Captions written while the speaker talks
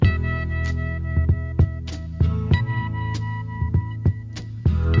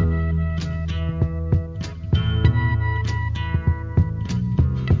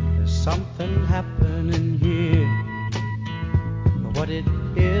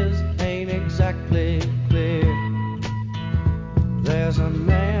exactly clear. There's a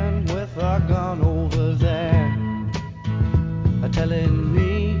man with a gun over there, telling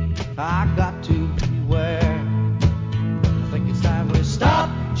me I got to beware. I think it's time we stop,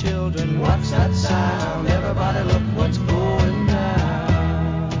 children. What's that sound? Everybody look what's going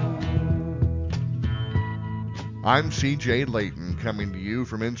down. I'm CJ Layton, coming to you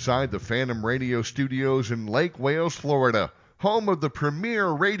from inside the Phantom Radio studios in Lake Wales, Florida, home of the premier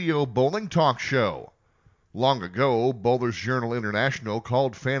radio bowling talk show. Long ago, Bowlers Journal International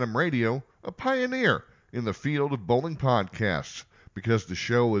called Phantom Radio a pioneer in the field of bowling podcasts because the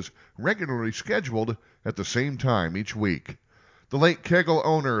show was regularly scheduled at the same time each week. The late Kegel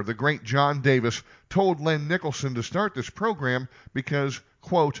owner, the great John Davis, told Len Nicholson to start this program because,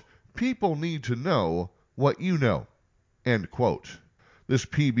 quote, people need to know what you know, end quote. This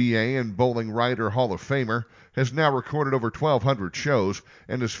PBA and Bowling Writer Hall of Famer has now recorded over 1,200 shows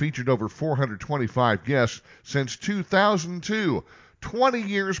and has featured over 425 guests since 2002. 20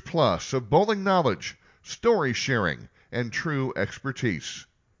 years plus of bowling knowledge, story sharing, and true expertise.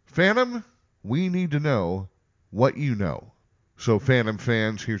 Phantom, we need to know what you know. So, Phantom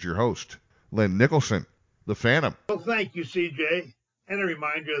fans, here's your host, Len Nicholson, the Phantom. Well, thank you, CJ. And a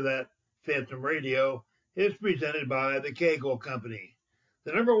reminder that Phantom Radio is presented by the Kegel Company,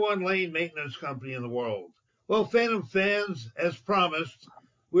 the #1 lane maintenance company in the world. Well, Phantom fans, as promised,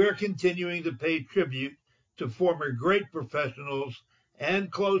 we are continuing to pay tribute to former great professionals and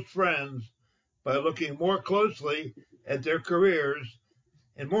close friends by looking more closely at their careers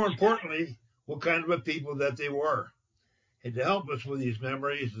and, more importantly, what kind of a people that they were. And to help us with these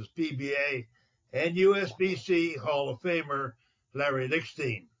memories is PBA and USBC Hall of Famer Larry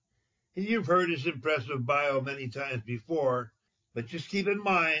Lichstein. And you've heard his impressive bio many times before, but just keep in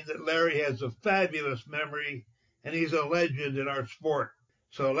mind that Larry has a fabulous memory and he's a legend in our sport.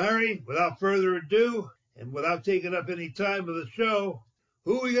 So Larry, without further ado, and without taking up any time of the show,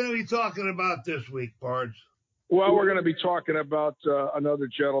 who are we going to be talking about this week, Pards? Well, we're going to be talking about another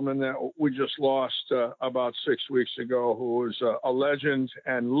gentleman that we just lost about 6 weeks ago, who was a legend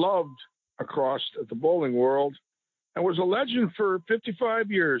and loved across the bowling world and was a legend for 55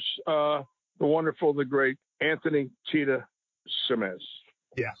 years. The wonderful, the great Anthony Tita Simez.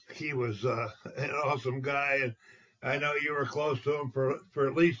 Yeah, he was an awesome guy. And I know you were close to him for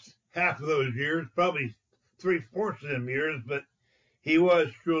at least half of those years, probably 3/4 of them years, but he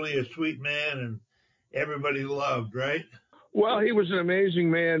was truly a sweet man and everybody loved, right? Well, he was an amazing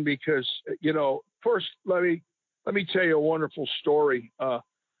man because, first, let me tell you a wonderful story.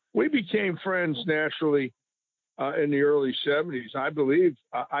 We became friends naturally in the early 70s. I believe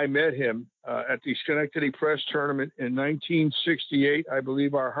I met him at the Schenectady Press Tournament in 1968. I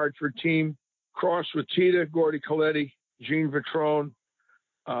believe our Hartford team crossed with Tita, Gordy Coletti, Gene Vitrone,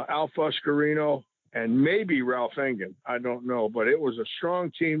 Al Fuscarino, and maybe Ralph Engen. I don't know, but it was a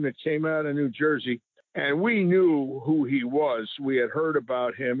strong team that came out of New Jersey. And we knew who he was. We had heard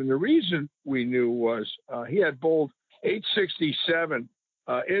about him. And the reason we knew was he had bowled 867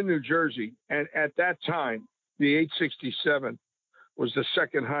 in New Jersey. And at that time, the 867 was the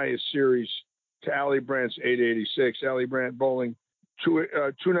second highest series to Ali Brandt's 886. Ali Brandt bowling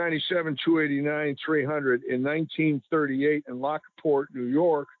 297, 289, 300 in 1938 in Lockport, New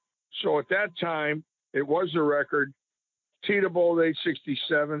York. So at that time, it was a record. Tita bowled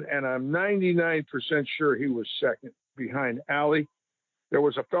 867, and I'm 99% sure he was second behind Ali. There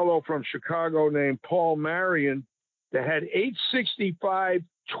was a fellow from Chicago named Paul Marion that had 865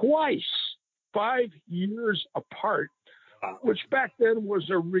 twice, 5 years apart, which back then was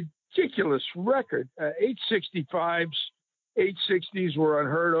a ridiculous record. 865s, 860s were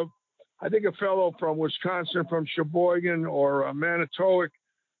unheard of. I think a fellow from Wisconsin, from Sheboygan or Manitowoc,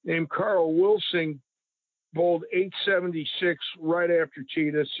 named Carl Wilsing, bowled 876 right after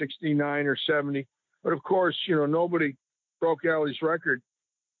Tita, 69 or 70. But of course, nobody broke Ali's record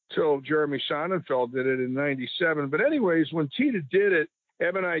till Jeremy Sonnenfeld did it in 97. But anyways, when Tita did it,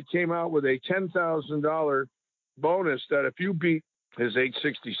 Ebonite came out with a $10,000 bonus that if you beat his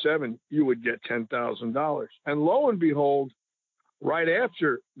 867, you would get $10,000. And lo and behold, right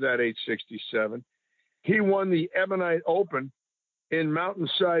after that 867, he won the Ebonite Open in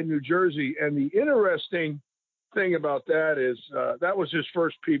Mountainside, New Jersey. And the interesting thing about that is that was his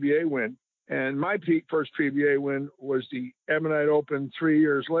first PBA win. And my first PBA win was the Ebonite Open 3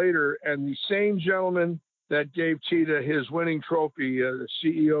 years later. And the same gentleman that gave Tita his winning trophy, the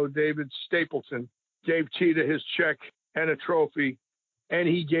CEO, David Stapleton, gave Tita his check and a trophy. And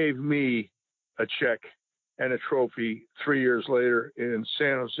he gave me a check and a trophy 3 years later in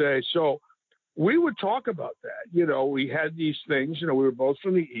San Jose. So we would talk about that. We had these things, we were both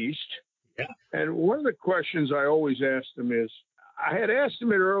from the East. Yeah. And one of the questions I always asked him is, I had asked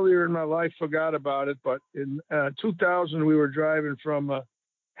him it earlier in my life, forgot about it, but in 2000, we were driving from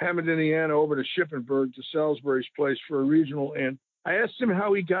Hammond, Indiana, over to Shippensburg to Salisbury's place for a regional, and I asked him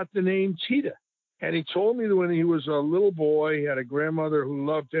how he got the name Tita. And he told me that when he was a little boy, he had a grandmother who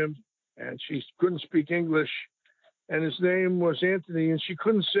loved him, and she couldn't speak English, and his name was Anthony, and she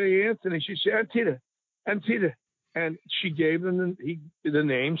couldn't say Anthony. She said, Antita. And she gave him the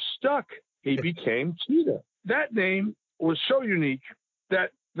name stuck. He became Tita. That name was so unique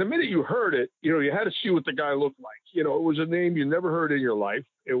that the minute you heard it, you had to see what the guy looked like. It was a name you never heard in your life.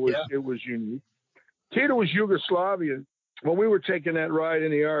 It was unique. Tita was Yugoslavian. When we were taking that ride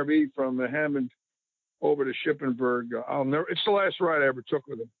in the RV from Hammond over to Shippensburg, it's the last ride I ever took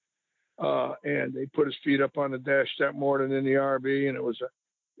with him. And they put his feet up on the dash that morning in the RV, and it was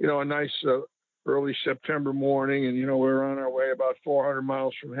a nice early September morning, and we were on our way about 400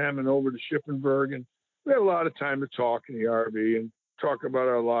 miles from Hammond over to Shippensburg, and we had a lot of time to talk in the RV and talk about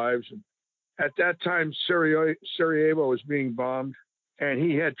our lives. And at that time, Sarajevo was being bombed, and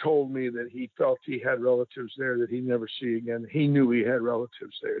he had told me that he felt he had relatives there that he'd never see again. He knew he had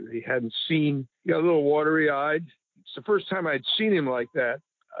relatives there that he hadn't seen. He got a little watery-eyed. It's the first time I'd seen him like that.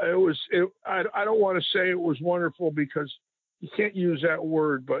 I don't want to say it was wonderful because you can't use that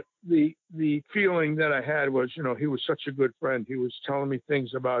word, but the feeling that I had was, he was such a good friend. He was telling me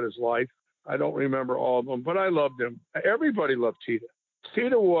things about his life. I don't remember all of them, but I loved him. Everybody loved Tita.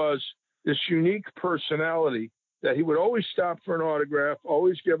 Tita was this unique personality that he would always stop for an autograph,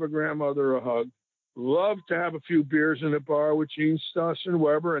 always give a grandmother a hug, loved to have a few beers in the bar with Gene Stuss and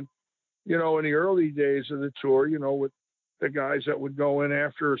Weber. And, in the early days of the tour, with the guys that would go in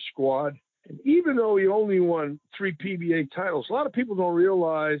after a squad. And even though he only won 3 PBA titles, a lot of people don't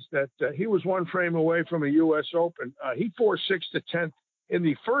realize that he was one frame away from a U.S. Open. He 4-6 to 10th in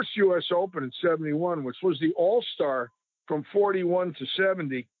the first U.S. Open in 71, which was the All-Star from 41 to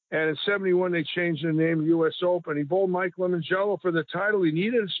 70. And in 71, they changed the name U.S. Open. He bowled Mike Lemongello for the title. He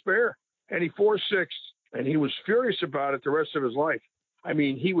needed a spare, and he 4-6, and he was furious about it the rest of his life. I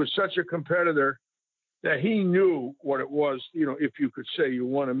mean, he was such a competitor that he knew what it was, if you could say you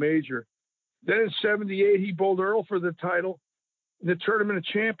won a major. Then in 78, he bowled Earl for the title in the Tournament of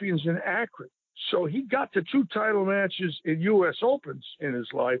Champions in Akron. So he got to 2 title matches in U.S. Opens in his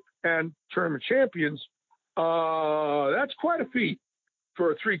life and Tournament Champions. That's quite a feat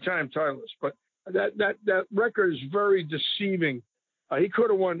for a 3-time titleist. But that record is very deceiving. He could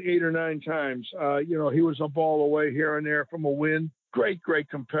have won 8 or 9 times. He was a ball away here and there from a win. Great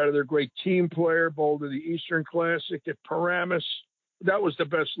competitor, great team player, bowled in the Eastern Classic at Paramus. That was the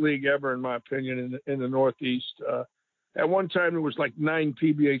best league ever, in my opinion, in the Northeast. At one time, there was like 9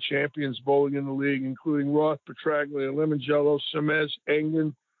 PBA champions bowling in the league, including Roth, Petraglia, Lemongello, Semez,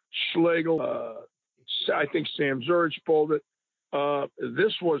 Engen, Schlegel. I think Sam Zurich bowled it.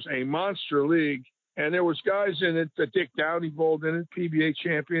 This was a monster league, and there was guys in it. Dick Downey bowled in it, PBA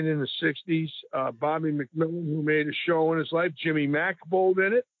champion in the 60s. Bobby McMillan, who made a show in his life. Jimmy Mack bowled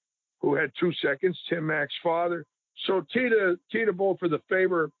in it, who had 2 seconds, Tim Mack's father. So Tita bowled for the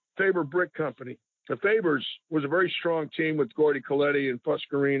Faber Brick Company. The Fabers was a very strong team with Gordy Coletti and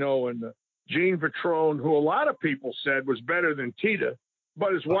Fuscarino and Gene Petrone, who a lot of people said was better than Tita,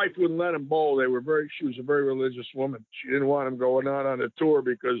 but his wife wouldn't let him bowl. She was a very religious woman. She didn't want him going out on a tour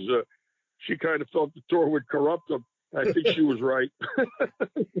because she kind of felt the tour would corrupt him. I think she was right.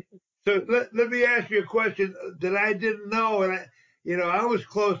 So let me ask you a question that I didn't know, and I was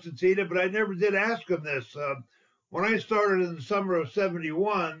close to Tita, but I never did ask him this. When I started in the summer of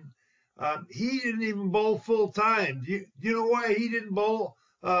 71, he didn't even bowl full time. Do you know why he didn't bowl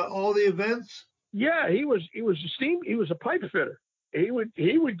all the events? Yeah, he was a pipe fitter. He would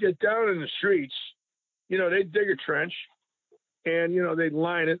get down in the streets. They'd dig a trench, and they'd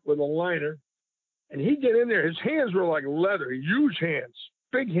line it with a liner, and he'd get in there. His hands were like leather, huge hands,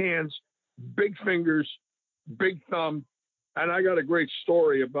 big fingers, big thumb. And I got a great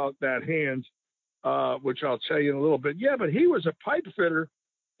story about that hand, which I'll tell you in a little bit. Yeah, but he was a pipe fitter.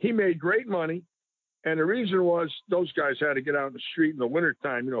 He made great money. And the reason was those guys had to get out in the street in the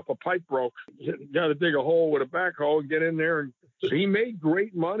wintertime. If a pipe broke, you got to dig a hole with a backhoe and get in there. And so he made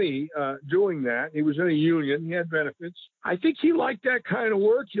great money doing that. He was in a union. He had benefits. I think he liked that kind of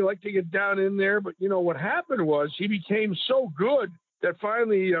work. He liked to get down in there. But, what happened was he became so good that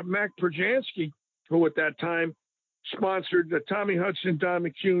finally Mac Perjansky, who at that time sponsored Tommy Hudson, Don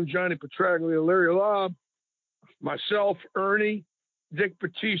McCune, Johnny Petraglia, Larry Lobb, myself, Ernie, Dick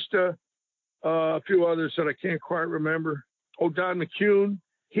Batista, a few others that I can't quite remember. Don McCune.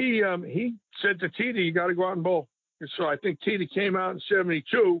 He said to Tita, "You got to go out and bowl." And so I think Tita came out in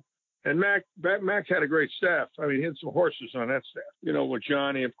 72, And Mac had a great staff. I mean, he had some horses on that staff. You know, with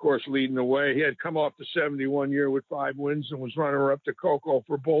Johnny, of course, leading the way. He had come off the 71 year with 5 wins and was runner-up to Coco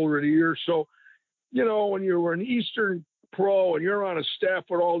for Bowler of the Year. So, you know, when you were an Eastern pro and you're on a staff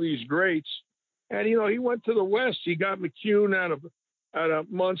with all these greats, and, you know, he went to the West. He got McCune out of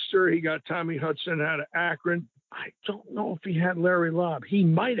Munster. He got Tommy Hudson out of Akron. I don't know if he had Larry Lobb. He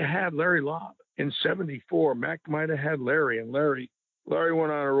might have had Larry Lobb in 74. Mac might have had Larry, and Larry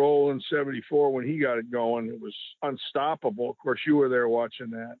went on a roll in 74 when he got it going. It was unstoppable. Of course, you were there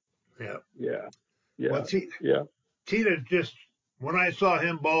watching that. Yeah. Well, Tita just, when I saw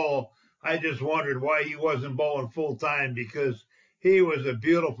him bowl, I just wondered why he wasn't bowling full time, because he was a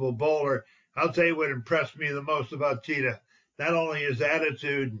beautiful bowler. I'll tell you what impressed me the most about Tita, not only his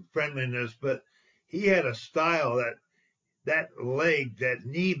attitude and friendliness, but he had a style that leg, that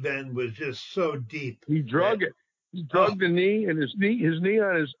knee bend was just so deep. He drug it. He drug the knee, and his knee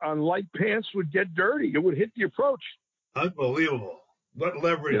on light pants would get dirty. It would hit the approach. Unbelievable. What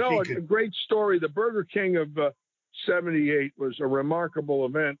leverage he could. You know, a great story. The Burger King of 78 was a remarkable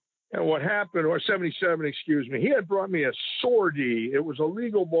event. And what happened, or 77, excuse me, he had brought me a Sordy. It was a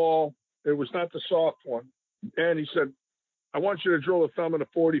legal ball. It was not the soft one. And he said, I want you to drill a thumb at a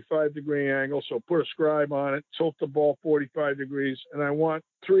 45-degree angle, so put a scribe on it, tilt the ball 45 degrees, and I want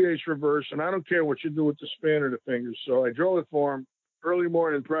 3/8 reverse, and I don't care what you do with the span or the fingers. So I drill it for him. Early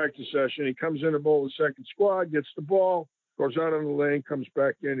morning practice session, he comes in to bowl the second squad, gets the ball, goes out on the lane, comes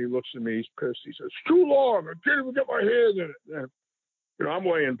back in, he looks at me, he's pissed. He says, it's too long, I can't even get my hands in it. And, you know, I'm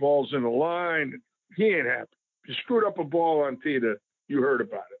weighing balls in the line, and he ain't happy. You screwed up a ball on Tita, you heard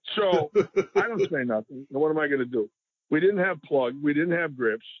about it. So I don't say nothing. What am I going to do? We didn't have plug. We didn't have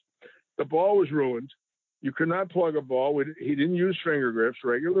grips. The ball was ruined. You could not plug a ball. He didn't use finger grips,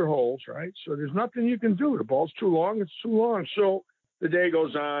 regular holes, right? So there's nothing you can do. The ball's too long. It's too long. So the day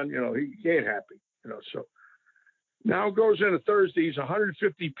goes on. You know, he ain't happy. You know, so now it goes into Thursday. He's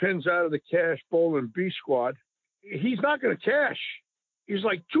 150 pins out of the cash bowling B squad. He's not going to cash. He's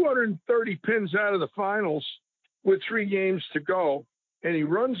like 230 pins out of the finals with 3 games to go. And he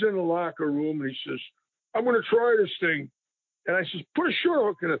runs in the locker room and he says, I'm going to try this thing. And I says, put a short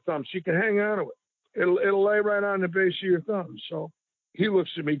hook in the thumb so you can hang on to it. It'll lay right on the base of your thumb. So he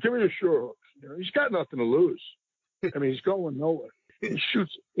looks at me, give me the short hook. You know, he's got nothing to lose. I mean, he's going nowhere. He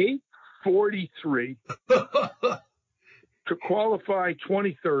shoots 843 to qualify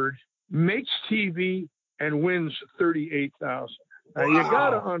 23rd, makes TV, and wins 38,000. Now you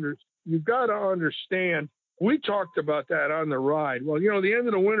gotta understand. We talked about that on the ride. Well, you know, the end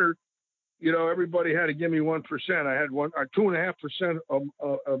of the winter, you know, everybody had to give me 1%. I had 2.5%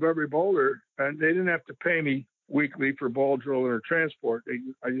 of every bowler, and they didn't have to pay me weekly for ball drilling or transport.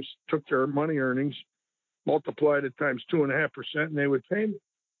 I just took their money earnings, multiplied it times 2.5%, and they would pay me.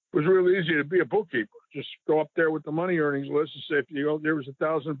 It was really easy to be a bookkeeper. Just go up there with the money earnings list and say, if you go, there was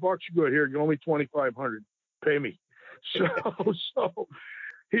 $1,000, good, here, you owe me $2,500, pay me. So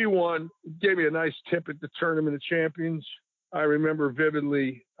he won, gave me a nice tip at the Tournament of Champions. I remember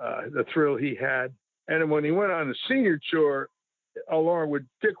vividly the thrill he had. And when he went on the senior tour, along with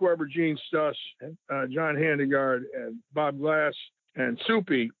Dick Weber, Gene Stuss, John Handegard, and Bob Glass, and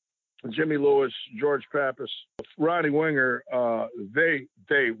Soupy, Jimmy Lewis, George Pappas, Ronnie Winger,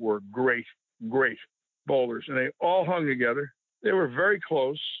 they were great bowlers. And they all hung together. They were very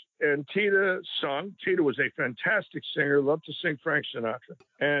close. And Tita sung. Tita was a fantastic singer, loved to sing Frank Sinatra,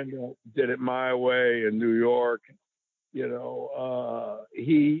 and did it my way in New York. You know,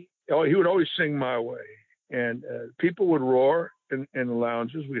 he would always sing My Way, and people would roar in the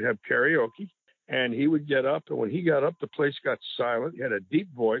lounges. We'd have karaoke, and he would get up, and when he got up, the place got silent. He had a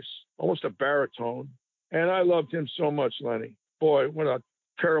deep voice, almost a baritone, and I loved him so much, Lenny. Boy, what a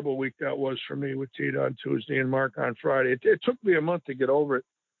terrible week that was for me with Tita on Tuesday and Mark on Friday. It took me a month to get over it.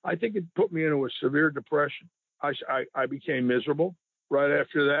 I think it put me into a severe depression. I became miserable. Right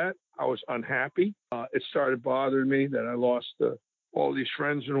after that, I was unhappy. It started bothering me that I lost all these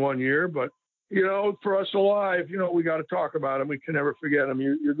friends in 1 year. But, you know, for us alive, you know, we got to talk about them. We can never forget them.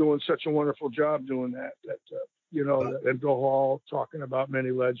 You're doing such a wonderful job doing that you know, and Bill Hall talking about many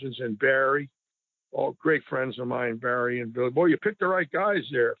legends, and Barry, all great friends of mine, Barry and Billy. Boy, you picked the right guys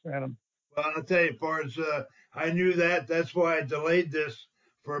there, Phantom. Well, I'll tell you, Forrest, I knew that. That's why I delayed this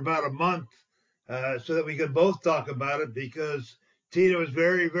for about a month so that we could both talk about it, because Tita was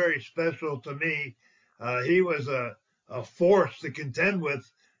very, very special to me. He was a force to contend with,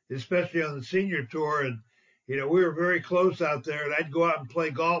 especially on the senior tour. And, you know, we were very close out there, and I'd go out and play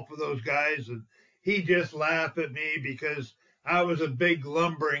golf with those guys, and he'd just laugh at me because I was a big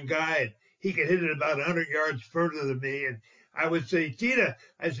lumbering guy, and he could hit it about 100 yards further than me. And I would say, Tita,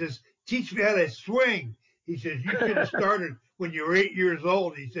 I says, teach me how to swing. He says, you should have started when you were 8 years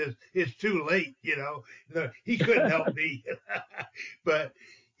old. He says, it's too late, you know. No, he couldn't help me. But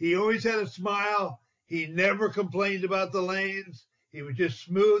he always had a smile. He never complained about the lanes. He was just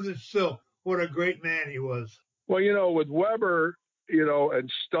smooth as silk. What a great man he was. Well, you know, with Weber, you know,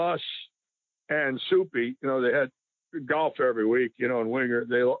 and Stuss and Soupy, you know, they had golf every week, you know, and Winger.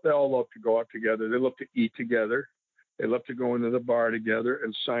 They all love to go out together. They love to eat together. They love to go into the bar together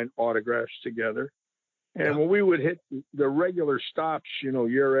and sign autographs together. And when we would hit the regular stops, you know,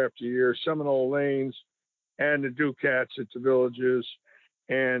 year after year, Seminole Lanes and the Ducats at the Villages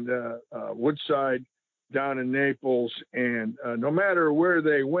and Woodside down in Naples, and no matter where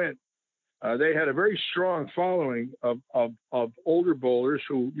they went, they had a very strong following of older bowlers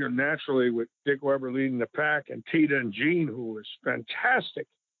who, you know, naturally with Dick Weber leading the pack and Tita and Gene, who was fantastic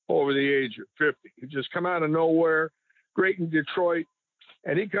over the age of 50. He just come out of nowhere, great in Detroit,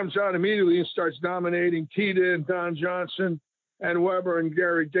 and he comes out immediately and starts dominating Tita and Don Johnson and Weber and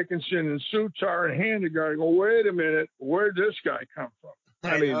Gary Dickinson and Sutar and Handegaard. Go, wait a minute, where'd this guy come from?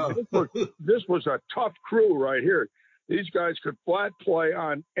 I mean, this was a tough crew right here. These guys could flat play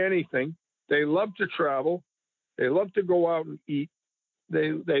on anything. They love to travel. They love to go out and eat.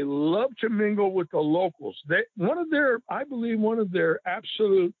 They love to mingle with the locals. I believe one of their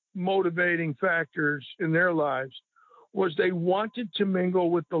absolute motivating factors in their lives was they wanted to mingle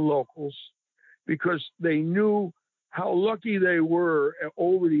with the locals because they knew how lucky they were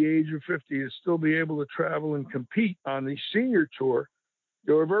over the age of 50 to still be able to travel and compete on the senior tour.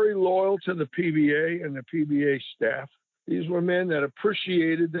 They were very loyal to the PBA and the PBA staff. These were men that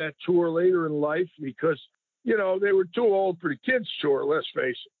appreciated that tour later in life because, you know, they were too old for the kids' tour, let's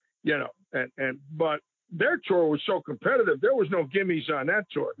face it, you know, but their tour was so competitive. There was no gimmies on that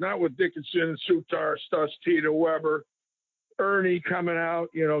tour, not with Dickinson and Sutar, Stuss, Tita, Weber, Ernie coming out,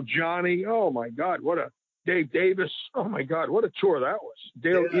 you know, Johnny. Oh my God, what a Dave Davis. Oh my God, what a tour that was.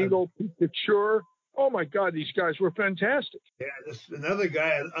 Dale Eagle, Pete Couture. Oh my God, these guys were fantastic. Yeah, this another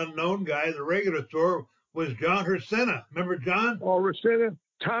guy, an unknown guy, the regular tour was John Hrsina. Remember John? Oh, Hrsina,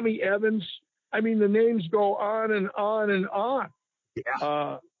 Tommy Evans. I mean, the names go on and on and on.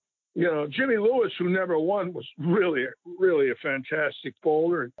 Yeah. You know, Jimmy Lewis, who never won, was really, really a fantastic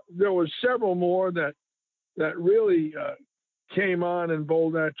bowler. There was several more that really came on and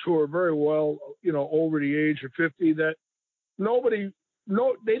bowled that tour very well, you know, over the age of 50 that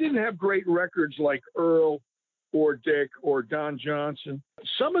they didn't have great records like Earl or Dick or Don Johnson.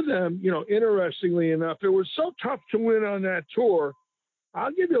 Some of them, you know, interestingly enough, it was so tough to win on that tour.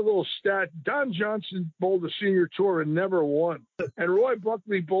 I'll give you a little stat. Don Johnson bowled the senior tour and never won. And Roy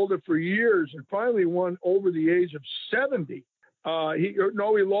Buckley bowled it for years and finally won over the age of 70. He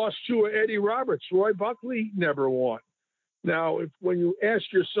lost to Eddie Roberts. Roy Buckley never won. Now, when you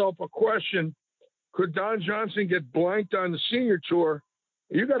ask yourself a question, could Don Johnson get blanked on the senior tour?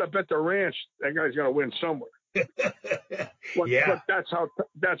 You got to bet the ranch that guy's going to win somewhere. But that's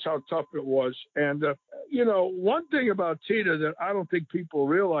how tough it was. And you know, one thing about Tita that I don't think people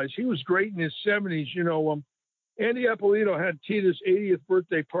realize, he was great in his 70s. You know, Andy Ippolito had Tita's 80th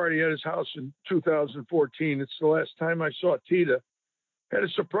birthday party at his house in 2014. It's the last time I saw Tita. Had a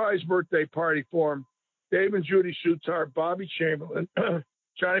surprise birthday party for him. Dave and Judy Sutar, Bobby Chamberlain,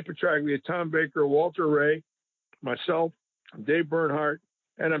 Johnny Petraglia, Tom Baker, Walter Ray, myself, Dave Bernhardt,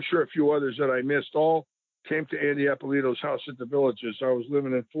 and I'm sure a few others that I missed, all came to Andy Ippolito's house at the Villages. I was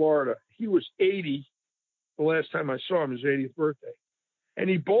living in Florida. He was 80 the last time I saw him, his 80th birthday. And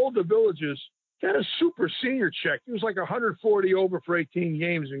he bowled the Villages, got a super senior check. He was like 140 over for 18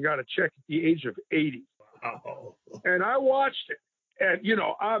 games and got a check at the age of 80. Wow. And I watched it. And, you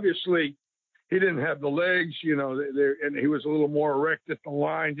know, obviously he didn't have the legs, you know, and he was a little more erect at the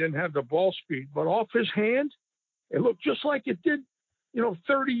line, didn't have the ball speed. But off his hand, it looked just like it did, you know,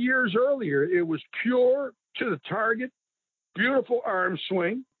 30 years earlier. It was pure to the target, beautiful arm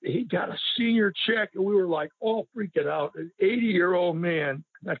swing. He got a senior check, and we were like all freaking out. An 80-year-old man.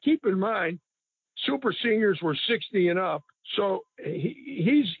 Now, keep in mind, super seniors were 60 and up. So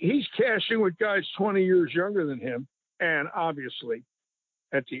he's cashing with guys 20 years younger than him. And obviously,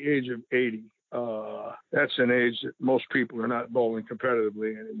 at the age of 80, that's an age that most people are not bowling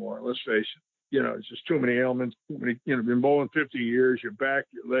competitively anymore. Let's face it. You know, it's just too many ailments. Been bowling 50 years, your back,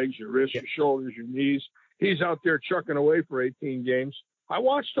 your legs, your wrists, your shoulders, your knees. He's out there chucking away for 18 games. I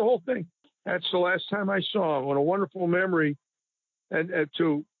watched the whole thing. That's the last time I saw him. What a wonderful memory, and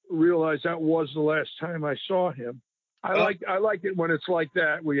to realize that was the last time I saw him. I like it when it's like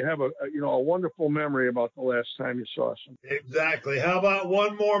that, where you have a wonderful memory about the last time you saw someone. Exactly. How about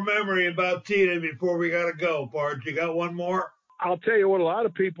one more memory about Tita before we got to go, Bart? You got one more? I'll tell you what a lot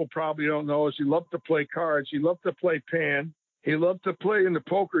of people probably don't know is he loved to play cards. He loved to play pan. He loved to play in the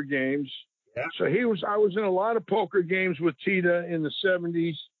poker games. Yeah. So I was in a lot of poker games with Tita in the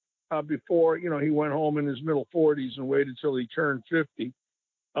 70s before, he went home in his middle 40s and waited till he turned 50.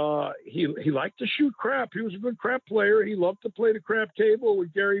 He liked to shoot crap. He was a good crap player. He loved to play the crap table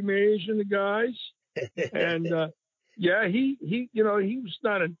with Gary Mays and the guys. And he was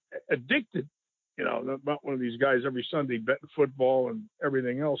not addicted, not one of these guys every Sunday betting football and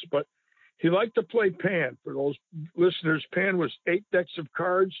everything else, but he liked to play pan. For those listeners, pan was 8 decks of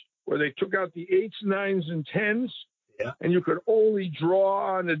cards where they took out the 8s, 9s, and 10s. Yeah. And you could only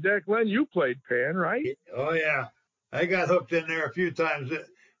draw on the deck. Len, you played pan, right? Oh, yeah. I got hooked in there a few times.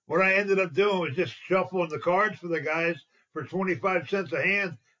 What I ended up doing was just shuffling the cards for the guys for 25 cents a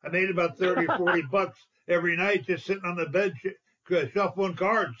hand. I made about 30 or 40 bucks every night just sitting on the bed shuffling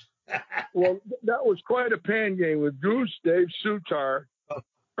cards. Well, that was quite a pan game with Goose, Dave Sutar,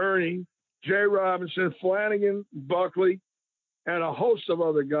 Ernie, Jay Robinson, Flanagan, Buckley, and a host of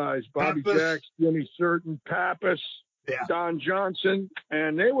other guys, Bobby Pappas. Jacks, Jimmy Certain, Pappas, Don Johnson,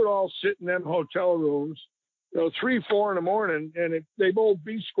 and they would all sit in them hotel rooms, 3, 4 in the morning, and if they bowled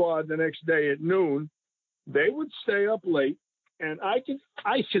B squad the next day at noon, they would stay up late, and I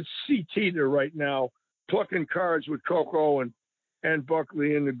could see Tita right now plucking cards with Coco and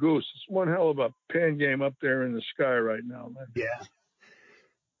Buckley and the Goose. It's one hell of a pan game up there in the sky right now, man. Yeah.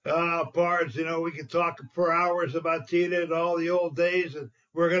 Pards, we can talk for hours about Tita and all the old days, and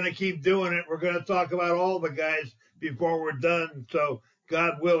we're going to keep doing it. We're going to talk about all the guys before we're done, so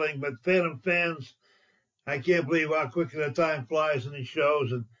God willing. But Phantom fans, I can't believe how quickly the time flies in these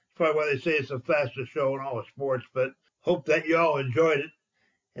shows, and that's probably why they say it's the fastest show in all of sports. But hope that you all enjoyed it,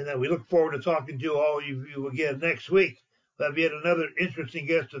 and that we look forward to talking to all of you again next week. We'll have yet another interesting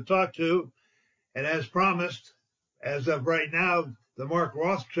guest to talk to, and as promised, as of right now, the Mark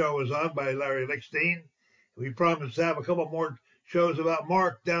Roth Show is on by Larry Lickstein. We promised to have a couple more shows about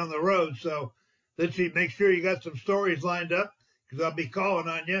Mark down the road. So let's make sure you got some stories lined up because I'll be calling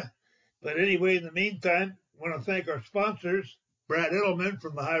on you. But anyway, in the meantime, I want to thank our sponsors, Brad Edelman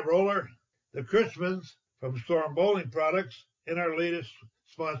from the High Roller, the Chrismans from Storm Bowling Products, and our latest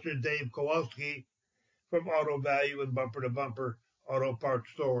sponsor, Dave Kowalski from Auto Value and Bumper to Bumper Auto Parts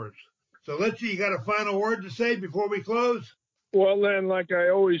Stores. So Litchi, you got a final word to say before we close? Well, Len, like I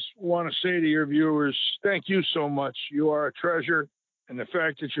always want to say to your viewers, thank you so much. You are a treasure. And the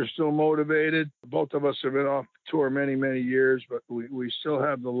fact that you're still motivated, both of us have been off tour many, many years, but we still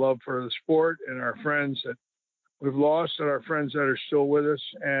have the love for the sport and our friends that we've lost and our friends that are still with us.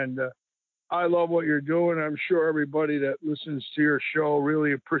 And I love what you're doing. I'm sure everybody that listens to your show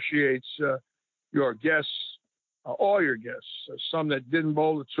really appreciates your guests. All your guests, some that didn't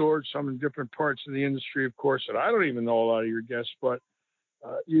bowl the tour, some in different parts of the industry, of course, and I don't even know a lot of your guests, but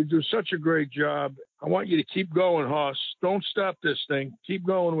you do such a great job. I want you to keep going, Hoss. Don't stop this thing. Keep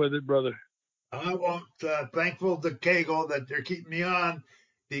going with it, brother. I won't. Thankful to Kegel that they're keeping me on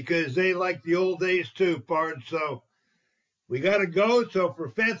because they like the old days too, Pard. So we got to go. So for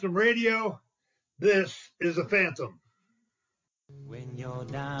Phantom Radio, this is a Phantom. When you're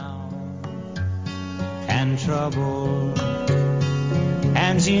down and trouble,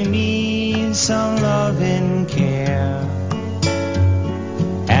 and you need some love and care,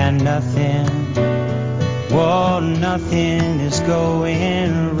 and nothing is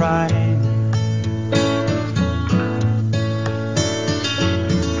going right.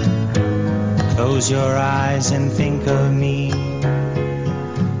 Close your eyes and think of me,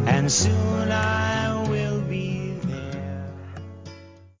 and soon I